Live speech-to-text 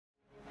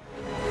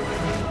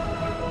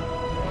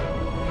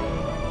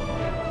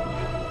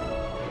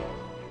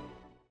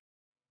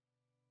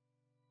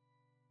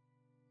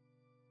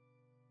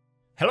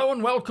Hello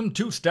and welcome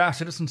to Star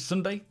Citizen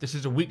Sunday. This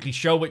is a weekly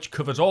show which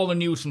covers all the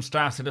news from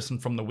Star Citizen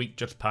from the week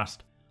just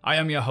past. I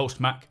am your host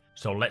Mac,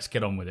 so let's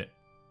get on with it.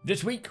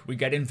 This week we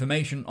get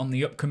information on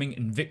the upcoming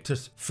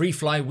Invictus Free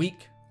Fly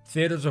Week,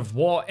 Theatres of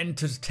War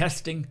enters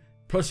testing,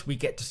 plus we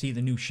get to see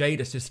the new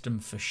shader system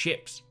for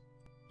ships.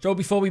 So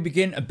before we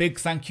begin, a big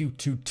thank you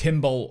to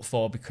Timball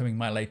for becoming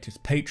my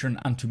latest patron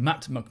and to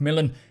Matt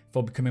McMillan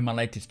for becoming my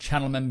latest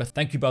channel member.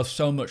 Thank you both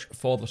so much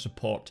for the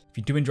support. If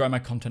you do enjoy my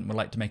content and would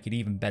like to make it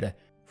even better,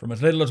 from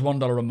as little as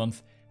 $1 a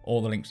month,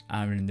 all the links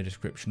are in the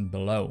description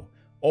below.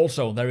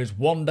 Also, there is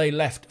 1 day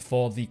left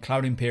for the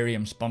Cloud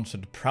Imperium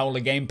sponsored Prowler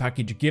game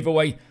package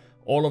giveaway.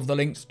 All of the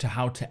links to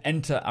how to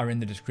enter are in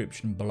the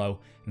description below,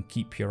 and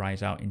keep your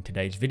eyes out in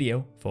today's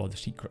video for the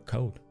secret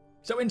code.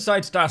 So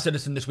inside Star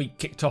Citizen this week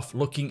kicked off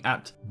looking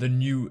at the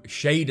new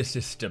shader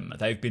system.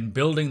 They've been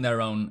building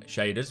their own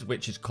shaders,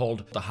 which is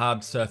called the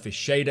hard surface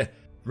shader.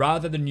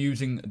 Rather than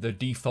using the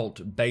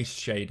default base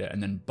shader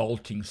and then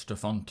bolting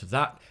stuff onto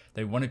that,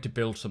 they wanted to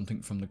build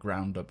something from the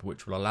ground up,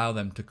 which will allow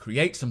them to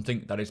create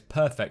something that is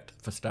perfect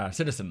for Star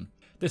Citizen.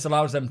 This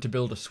allows them to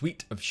build a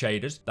suite of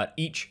shaders that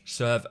each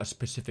serve a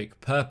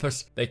specific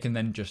purpose. They can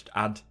then just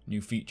add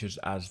new features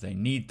as they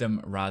need them,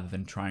 rather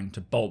than trying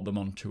to bolt them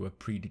onto a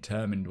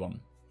predetermined one.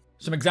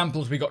 Some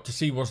examples we got to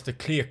see was the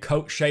clear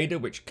coat shader,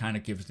 which kind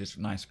of gives this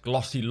nice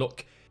glossy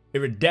look.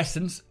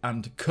 Iridescence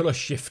and colour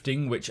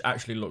shifting, which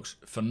actually looks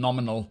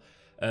phenomenal.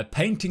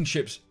 Painting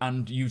ships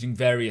and using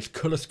various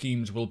colour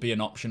schemes will be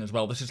an option as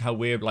well. This is how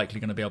we're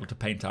likely going to be able to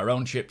paint our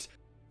own ships.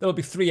 There will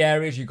be 3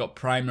 areas. You've got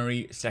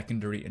primary,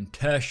 secondary and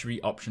tertiary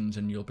options,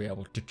 and you'll be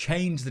able to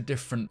change the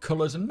different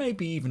colours and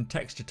maybe even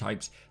texture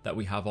types that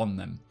we have on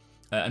them.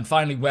 And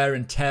finally, wear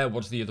and tear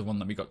was the other one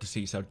that we got to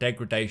see, so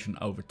degradation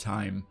over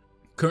time.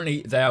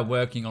 Currently, they are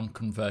working on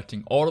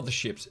converting all of the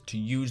ships to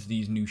use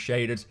these new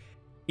shaders.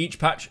 Each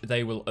patch,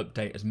 they will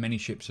update as many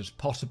ships as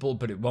possible,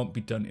 but it won't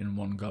be done in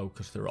one go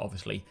because there are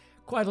obviously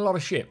quite a lot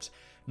of ships.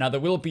 Now,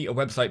 there will be a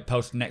website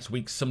post next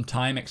week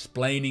sometime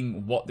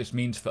explaining what this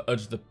means for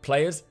us, the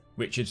players,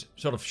 which is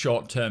sort of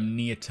short-term,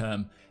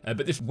 near-term.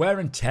 But this wear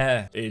and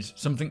tear is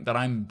something that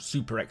I'm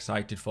super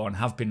excited for and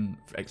have been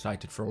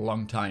excited for a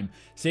long time.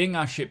 Seeing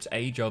our ships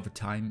age over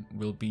time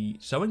will be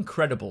so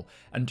incredible,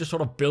 and just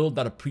sort of build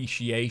that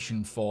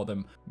appreciation for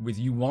them with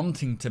you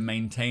wanting to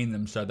maintain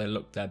them so they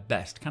look their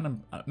best, kind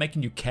of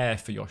making you care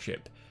for your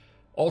ship.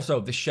 Also,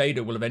 this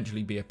shader will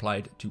eventually be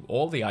applied to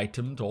all the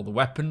items, all the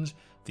weapons,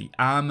 the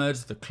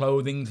armors, the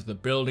clothing, the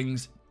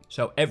buildings,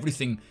 so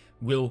everything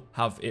will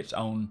have its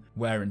own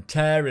wear and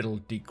tear. It'll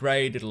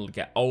degrade, it'll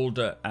get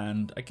older,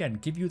 and again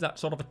give you that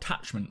sort of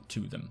attachment to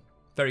them.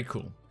 Very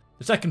cool.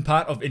 The second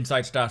part of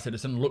Inside Star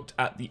Citizen looked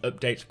at the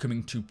updates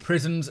coming to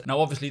prisons. Now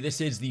obviously this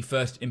is the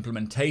first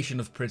implementation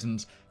of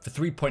prisons for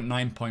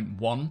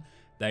 3.9.1.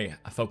 They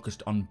are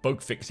focused on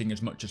bug fixing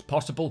as much as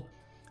possible.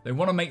 They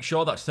want to make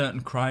sure that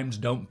certain crimes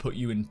don't put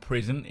you in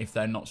prison if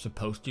they're not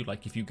supposed to.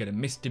 Like if you get a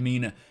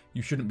misdemeanor,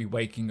 you shouldn't be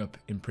waking up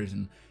in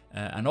prison.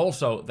 And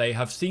also, they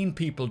have seen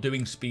people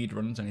doing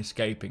speedruns and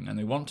escaping, and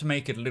they want to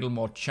make it a little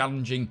more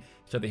challenging,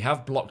 so they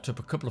have blocked up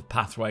a couple of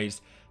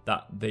pathways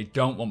that they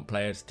don't want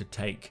players to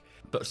take.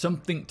 But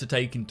something to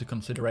take into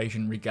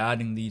consideration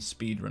regarding these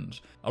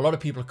speedruns. A lot of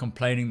people are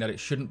complaining that it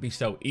shouldn't be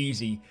so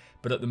easy,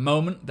 but at the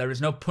moment, there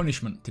is no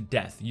punishment to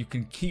death. You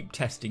can keep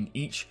testing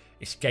each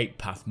escape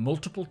path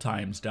multiple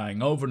times,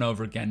 dying over and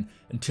over again,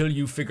 until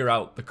you figure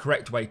out the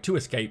correct way to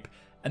escape,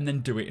 and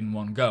then do it in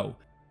one go.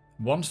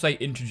 Once they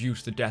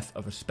introduce the death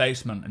of a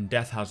spaceman, and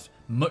death has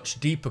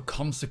much deeper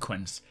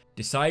consequence,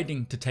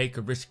 deciding to take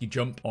a risky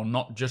jump or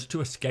not just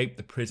to escape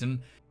the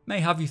prison may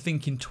have you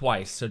thinking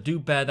twice, so do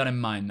bear that in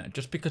mind, that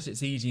just because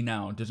it's easy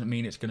now doesn't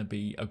mean it's going to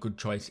be a good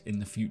choice in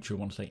the future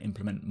once they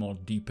implement more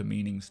deeper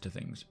meanings to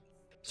things.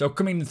 So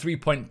coming in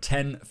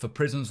 3.10 for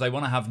prisons, they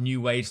want to have new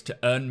ways to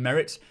earn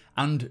merits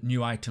and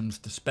new items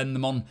to spend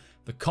them on.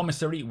 The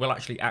commissary will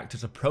actually act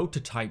as a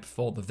prototype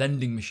for the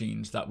vending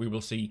machines that we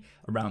will see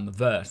around the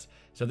verse.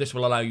 So this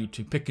will allow you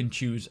to pick and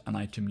choose an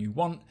item you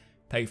want,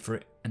 pay for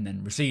it, and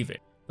then receive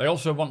it. They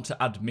also want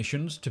to add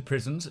missions to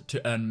prisons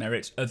to earn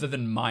merits other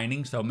than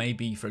mining. So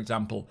maybe, for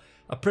example,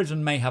 a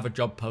prison may have a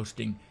job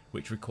posting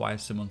which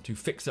requires someone to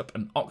fix up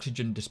an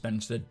oxygen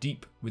dispenser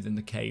deep within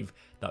the cave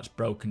that's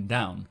broken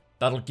down.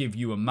 That'll give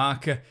you a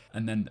marker,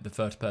 and then the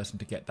first person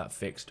to get that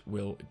fixed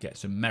will get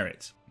some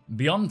merits.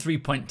 Beyond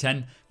 3.10,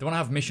 they want to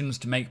have missions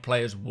to make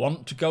players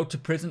want to go to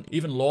prison,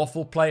 even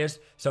lawful players,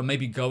 so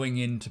maybe going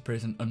into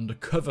prison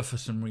undercover for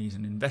some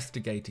reason,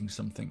 investigating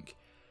something.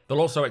 They'll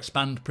also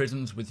expand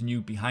prisons with new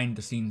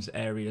behind-the-scenes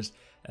areas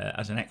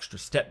as an extra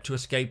step to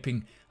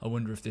escaping. I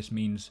wonder if this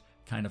means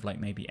kind of like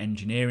maybe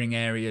engineering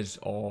areas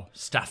or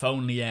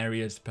staff-only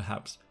areas,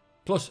 perhaps.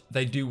 Plus,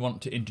 they do want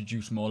to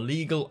introduce more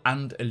legal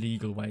and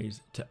illegal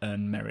ways to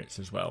earn merits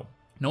as well.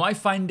 Now, I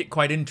find it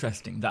quite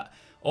interesting that,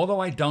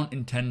 although I don't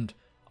intend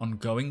on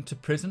going to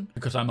prison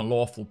because I'm a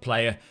lawful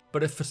player,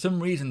 but if for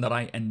some reason that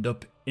I end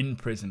up in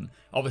prison,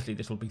 obviously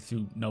this will be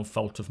through no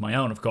fault of my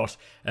own, of course,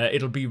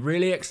 it'll be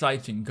really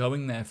exciting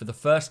going there for the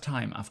first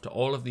time after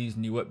all of these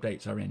new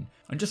updates are in,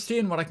 and just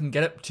seeing what I can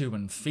get up to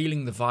and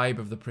feeling the vibe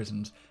of the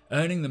prisons,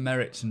 earning the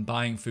merits and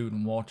buying food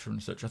and water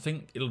and such. I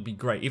think it'll be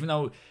great, even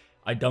though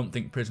I don't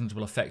think prisons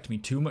will affect me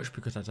too much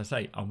because, as I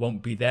say, I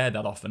won't be there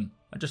that often.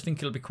 I just think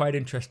it'll be quite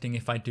interesting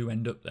if I do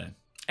end up there.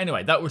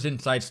 Anyway, that was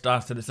Inside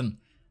Star Citizen.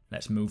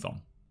 Let's move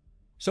on.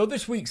 So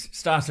this week's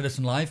Star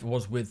Citizen Live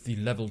was with the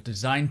level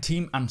design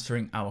team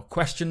answering our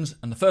questions,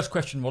 and the first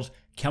question was,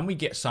 can we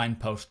get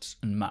signposts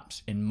and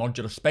maps in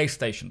modular space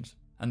stations?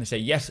 And they say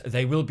yes,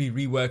 they will be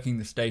reworking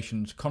the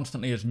stations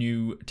constantly as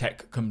new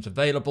tech comes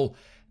available.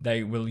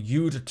 They will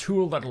use a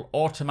tool that will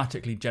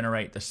automatically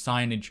generate the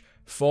signage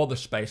for the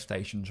space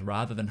stations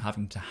rather than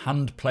having to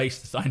hand place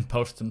the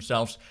signposts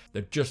themselves.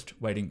 They're just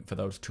waiting for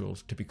those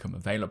tools to become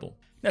available.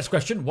 Next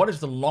question, what is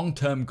the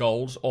long-term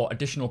goals or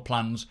additional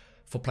plans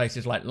for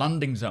places like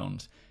landing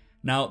zones?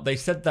 Now, they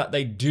said that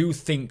they do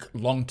think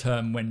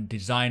long-term when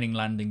designing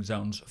landing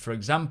zones. For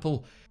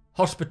example,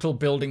 hospital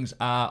buildings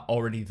are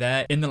already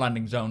there in the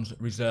landing zones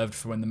reserved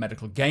for when the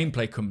medical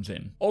gameplay comes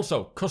in.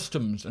 Also,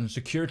 customs and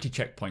security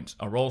checkpoints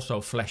are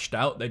also fleshed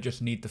out. They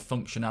just need the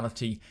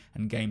functionality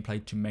and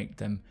gameplay to make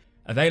them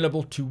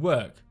available to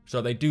work.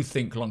 So they do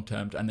think long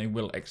term, and they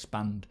will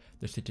expand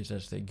the cities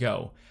as they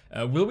go.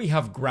 Will we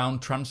have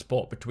ground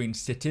transport between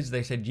cities?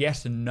 They said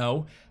yes and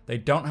no. They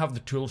don't have the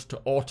tools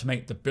to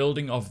automate the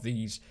building of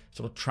these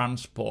sort of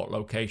transport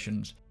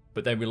locations,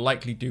 but they will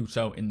likely do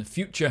so in the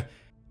future,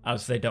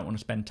 as they don't want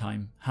to spend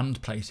time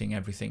hand placing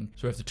everything.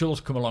 So if the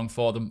tools come along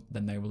for them,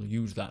 then they will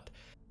use that.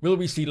 Will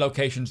we see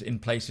locations in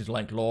places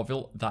like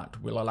Lawville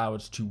that will allow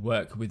us to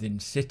work within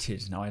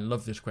cities? Now, I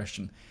love this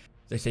question.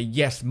 They say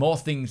yes, more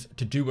things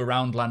to do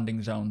around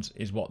landing zones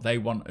is what they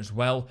want as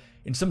well.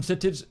 In some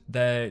cities,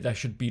 there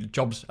should be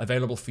jobs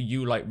available for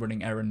you, like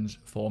running errands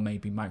for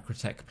maybe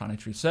Microtech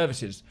Planetary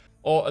Services.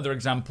 Or other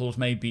examples,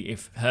 maybe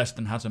if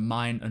Hurston has a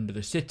mine under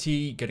the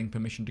city, getting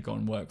permission to go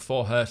and work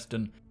for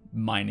Hurston,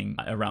 mining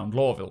around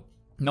Lawville.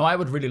 Now, I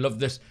would really love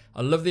this.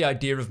 I love the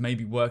idea of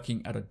maybe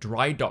working at a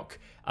dry dock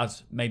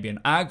as maybe an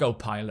Argo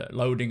pilot,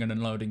 loading and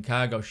unloading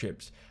cargo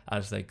ships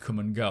as they come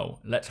and go.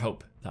 Let's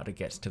hope that it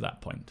gets to that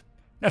point.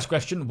 Next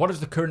question, what is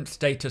the current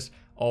status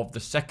of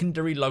the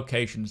secondary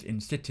locations in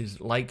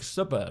cities like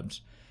suburbs?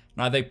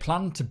 Now, they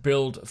plan to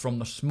build from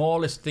the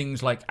smallest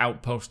things like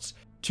outposts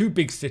to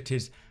big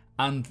cities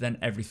and then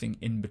everything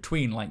in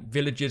between, like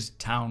villages,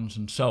 towns,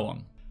 and so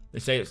on. They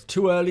say it's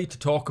too early to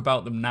talk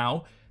about them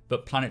now,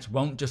 but planets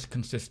won't just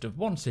consist of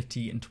one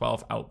city and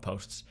 12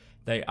 outposts.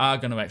 They are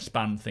going to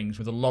expand things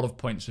with a lot of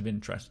points of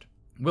interest.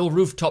 Will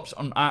rooftops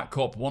on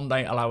ArcCorp one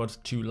day allow us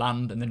to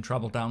land and then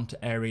travel down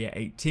to Area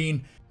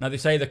 18? Now, they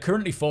say they're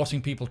currently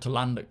forcing people to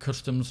land at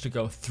customs to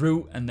go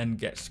through and then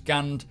get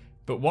scanned,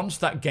 but once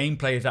that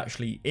gameplay is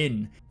actually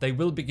in, they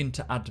will begin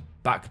to add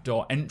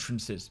backdoor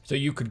entrances, so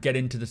you could get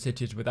into the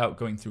cities without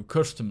going through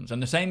customs.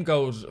 And the same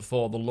goes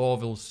for the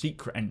Lawville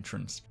secret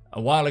entrance.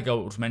 A while ago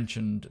it was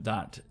mentioned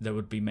that there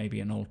would be maybe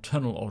an old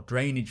tunnel or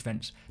drainage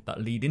vents that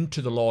lead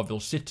into the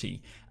Lawville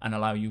city and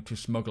allow you to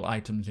smuggle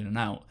items in and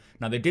out.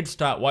 Now, they did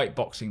start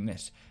whiteboxing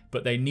this,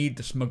 but they need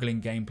the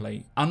smuggling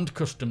gameplay and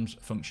customs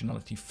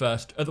functionality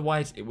first,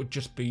 otherwise it would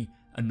just be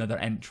another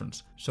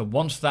entrance. So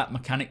once that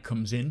mechanic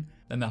comes in,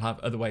 then they'll have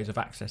other ways of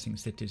accessing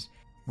cities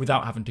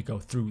without having to go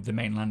through the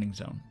main landing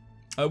zone.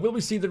 Will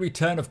we see the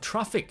return of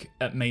traffic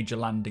at major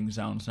landing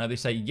zones? Now, they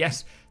say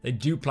yes, they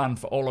do plan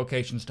for all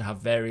locations to have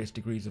various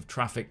degrees of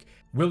traffic.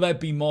 Will there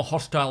be more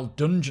hostile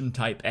dungeon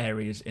type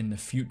areas in the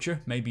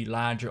future, maybe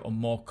larger or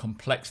more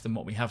complex than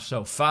what we have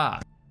so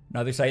far?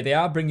 Now, they say they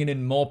are bringing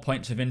in more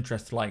points of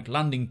interest like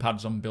landing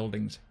pads on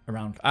buildings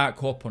around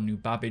ArcCorp or New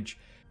Babbage.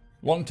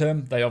 Long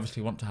term, they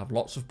obviously want to have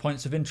lots of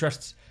points of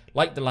interest,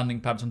 like the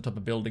landing pads on top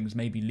of buildings,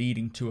 maybe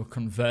leading to a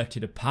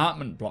converted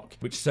apartment block,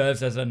 which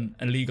serves as an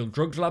illegal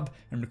drugs lab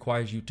and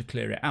requires you to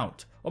clear it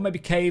out. Or maybe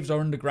caves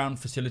or underground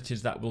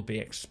facilities that will be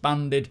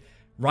expanded.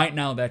 Right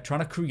now, they're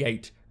trying to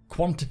create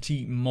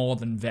quantity more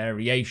than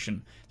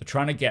variation. They're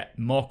trying to get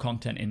more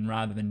content in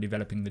rather than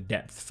developing the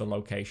depth for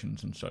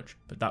locations and such,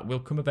 but that will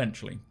come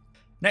eventually.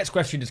 Next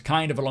question is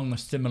kind of along the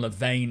similar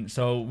vein.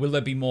 So will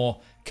there be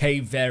more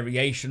cave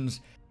variations?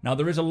 Now,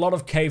 there is a lot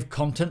of cave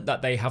content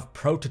that they have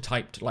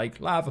prototyped,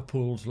 like lava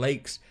pools,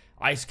 lakes,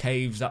 ice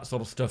caves, that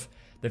sort of stuff.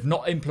 They've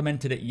not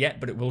implemented it yet,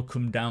 but it will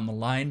come down the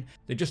line.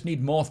 They just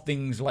need more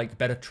things like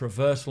better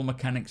traversal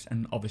mechanics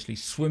and obviously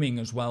swimming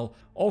as well.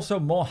 Also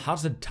more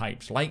hazard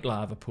types like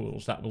lava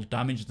pools that will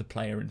damage the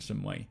player in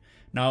some way.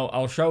 Now,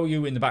 I'll show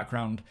you in the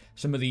background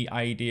some of the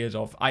ideas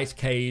of ice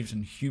caves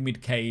and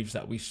humid caves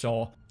that we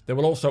saw. They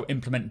will also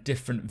implement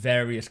different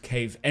various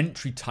cave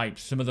entry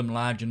types, some of them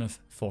large enough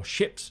for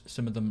ships,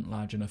 some of them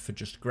large enough for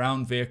just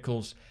ground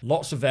vehicles.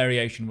 Lots of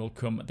variation will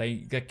come. They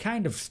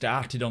kind of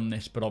started on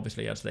this, but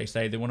obviously, as they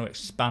say, they want to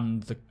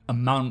expand the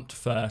amount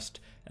first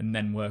and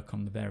then work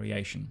on the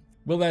variation.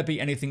 Will there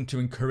be anything to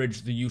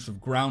encourage the use of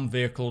ground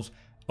vehicles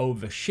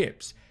over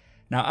ships?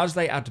 Now, as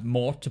they add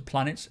more to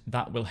planets,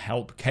 that will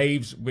help.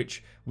 Caves,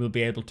 which will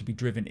be able to be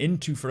driven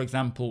into, for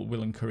example,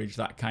 will encourage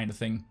that kind of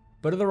thing.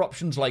 But other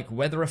options like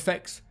weather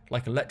effects,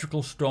 like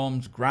electrical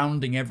storms,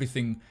 grounding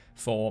everything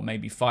for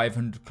maybe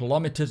 500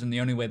 kilometers, and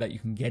the only way that you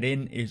can get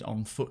in is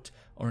on foot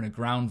or in a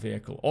ground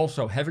vehicle.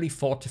 Also, heavily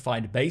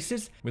fortified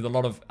bases with a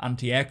lot of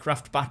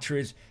anti-aircraft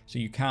batteries, so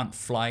you can't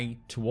fly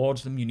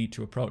towards them, you need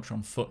to approach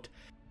on foot.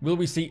 Will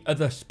we see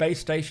other space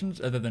stations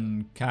other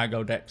than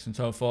cargo decks and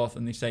so forth?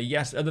 And they say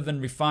yes, other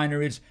than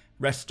refineries,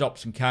 rest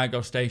stops and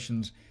cargo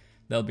stations,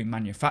 there'll be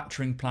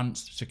manufacturing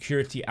plants,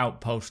 security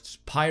outposts,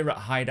 pirate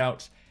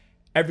hideouts.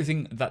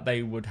 Everything that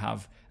they would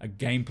have a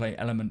gameplay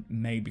element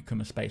may become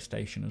a space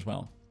station as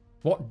well.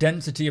 What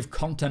density of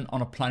content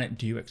on a planet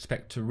do you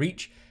expect to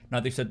reach?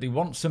 Now, they said they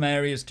want some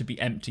areas to be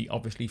empty,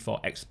 obviously for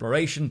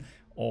exploration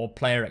or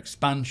player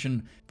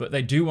expansion, but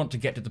they do want to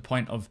get to the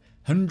point of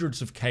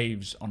hundreds of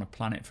caves on a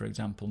planet, for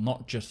example,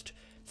 not just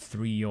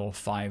 3 or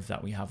 5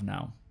 that we have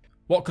now.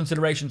 What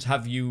considerations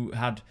have you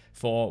had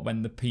for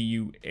when the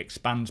PU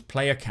expands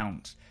player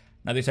counts?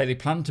 Now, they say they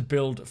plan to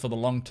build for the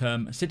long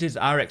term. Cities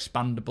are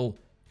expandable.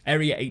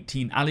 Area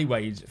 18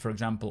 alleyways, for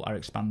example, are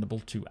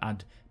expandable to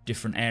add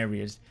different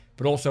areas.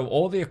 But also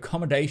all the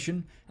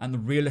accommodation and the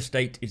real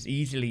estate is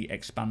easily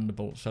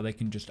expandable, so they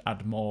can just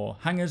add more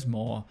hangars,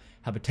 more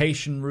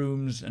habitation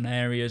rooms and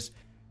areas.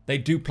 They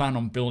do plan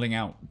on building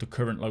out the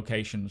current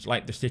locations,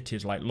 like the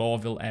cities like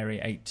Lawville, Area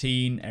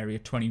 18, Area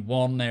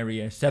 21,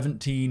 Area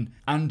 17,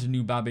 and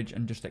New Babbage,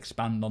 and just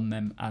expand on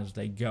them as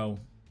they go.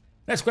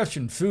 Next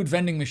question, food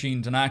vending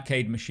machines and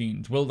arcade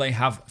machines, will they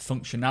have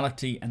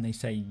functionality? And they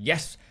say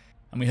yes.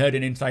 And we heard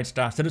in Inside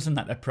Star Citizen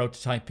that they're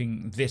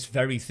prototyping this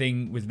very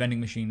thing with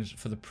vending machines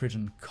for the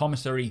prison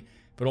commissary.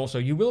 But also,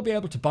 you will be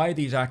able to buy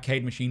these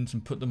arcade machines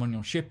and put them on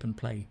your ship and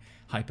play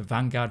Hyper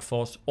Vanguard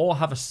Force, or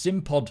have a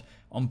sim pod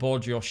on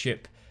board your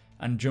ship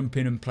and jump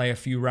in and play a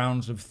few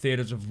rounds of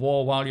Theatres of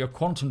War while you're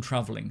quantum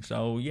travelling.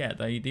 So yeah,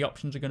 the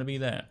options are going to be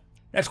there.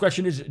 Next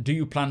question is, do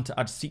you plan to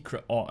add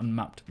secret or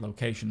unmapped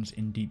locations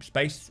in deep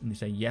space? And they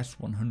say yes,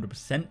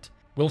 100%.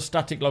 Will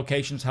static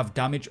locations have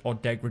damage or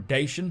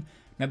degradation?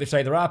 Now, they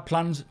say there are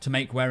plans to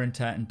make wear and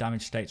tear and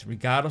damage states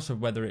regardless of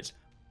whether it's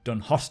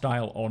done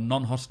hostile or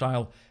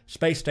non-hostile.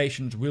 Space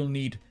stations will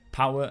need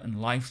power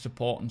and life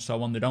support and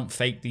so on. They don't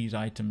fake these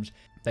items.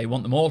 They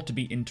want them all to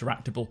be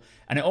interactable.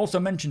 And it also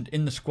mentioned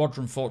in the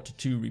Squadron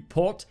 42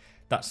 report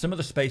that some of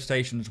the space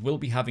stations will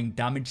be having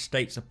damage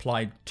states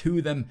applied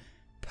to them.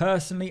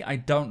 Personally, I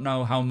don't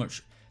know how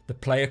much the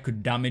player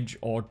could damage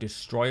or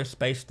destroy a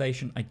space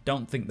station. I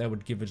don't think they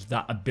would give us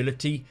that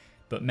ability,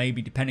 but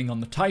maybe depending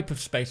on the type of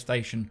space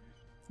station,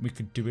 we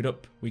could do it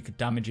up, we could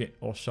damage it,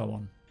 or so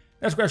on.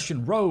 Next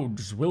question,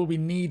 roads, will we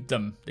need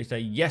them? They say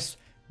yes,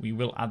 we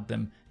will add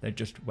them. They're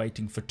just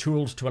waiting for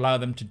tools to allow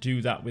them to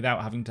do that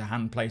without having to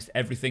hand place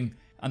everything.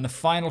 And the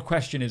final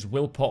question is,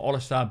 will Port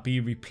Olisar be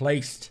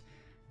replaced?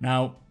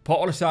 Now,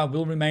 Port Olisar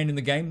will remain in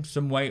the game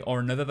some way or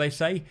another, they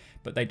say,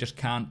 but they just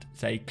can't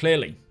say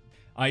clearly.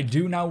 I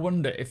do now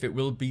wonder if it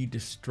will be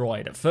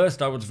destroyed. At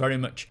first, I was very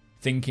much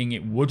thinking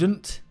it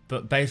wouldn't,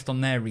 but based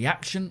on their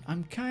reaction,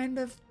 I'm kind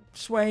of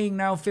swaying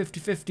now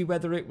 50-50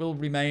 whether it will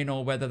remain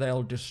or whether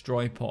they'll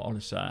destroy Port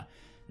Olisar.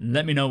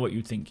 Let me know what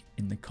you think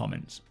in the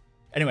comments.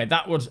 Anyway,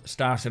 that was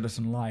Star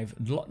Citizen Live.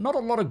 Not a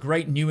lot of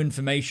great new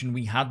information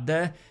we had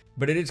there,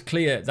 but it is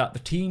clear that the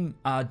team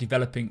are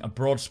developing a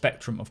broad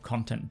spectrum of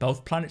content,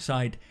 both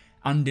planetside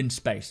and in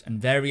space,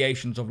 and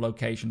variations of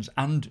locations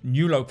and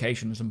new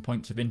locations and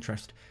points of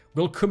interest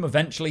will come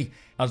eventually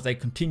as they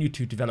continue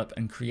to develop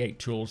and create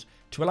tools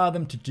to allow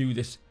them to do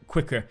this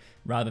quicker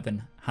rather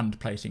than hand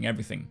placing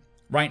everything.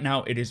 Right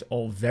now, it is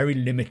all very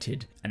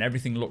limited and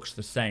everything looks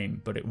the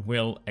same, but it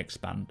will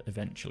expand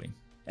eventually.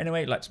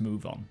 Anyway, let's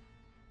move on.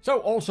 So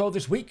also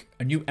this week,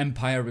 a new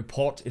Empire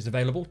report is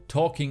available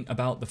talking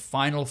about the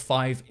final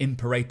 5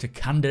 Imperator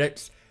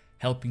candidates,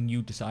 helping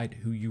you decide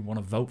who you want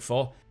to vote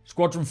for.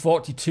 Squadron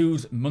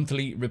 42's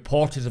monthly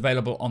report is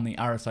available on the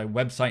RSI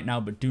website now,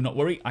 but do not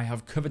worry, I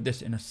have covered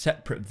this in a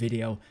separate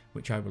video,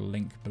 which I will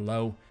link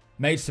below.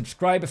 May's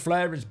subscriber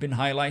flare has been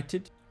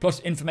highlighted, plus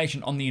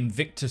information on the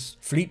Invictus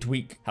Fleet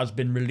Week has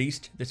been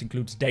released. This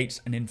includes dates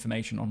and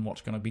information on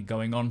what's going to be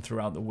going on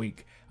throughout the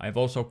week. I have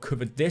also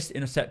covered this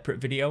in a separate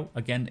video.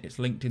 Again, it's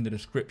linked in the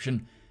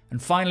description.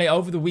 And finally,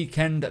 over the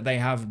weekend, they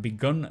have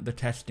begun the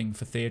testing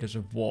for Theatres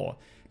of War.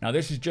 Now,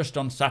 this is just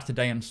on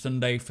Saturday and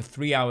Sunday for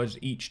 3 hours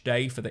each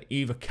day for the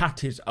Eva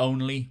Catis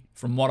only.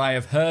 From what I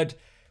have heard,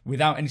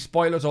 without any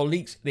spoilers or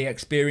leaks, the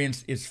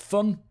experience is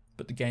fun,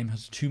 but the game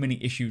has too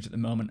many issues at the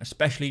moment,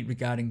 especially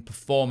regarding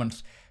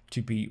performance,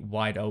 to be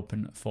wide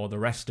open for the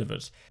rest of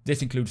us.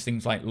 This includes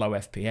things like low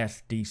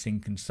FPS,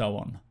 desync and so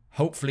on.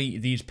 Hopefully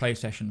these play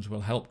sessions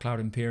will help Cloud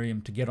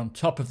Imperium to get on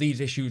top of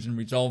these issues and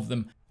resolve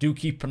them. Do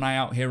keep an eye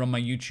out here on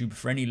my YouTube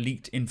for any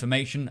leaked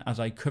information as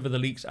I cover the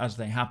leaks as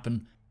they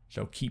happen,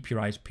 so keep your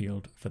eyes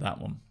peeled for that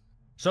one.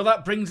 So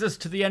that brings us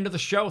to the end of the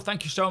show.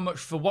 Thank you so much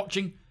for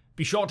watching.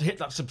 Be sure to hit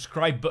that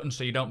subscribe button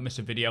so you don't miss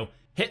a video.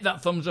 Hit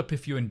that thumbs up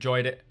if you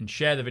enjoyed it and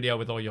share the video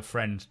with all your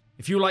friends.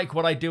 If you like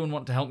what I do and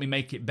want to help me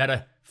make it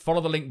better,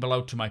 follow the link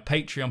below to my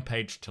Patreon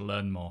page to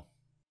learn more.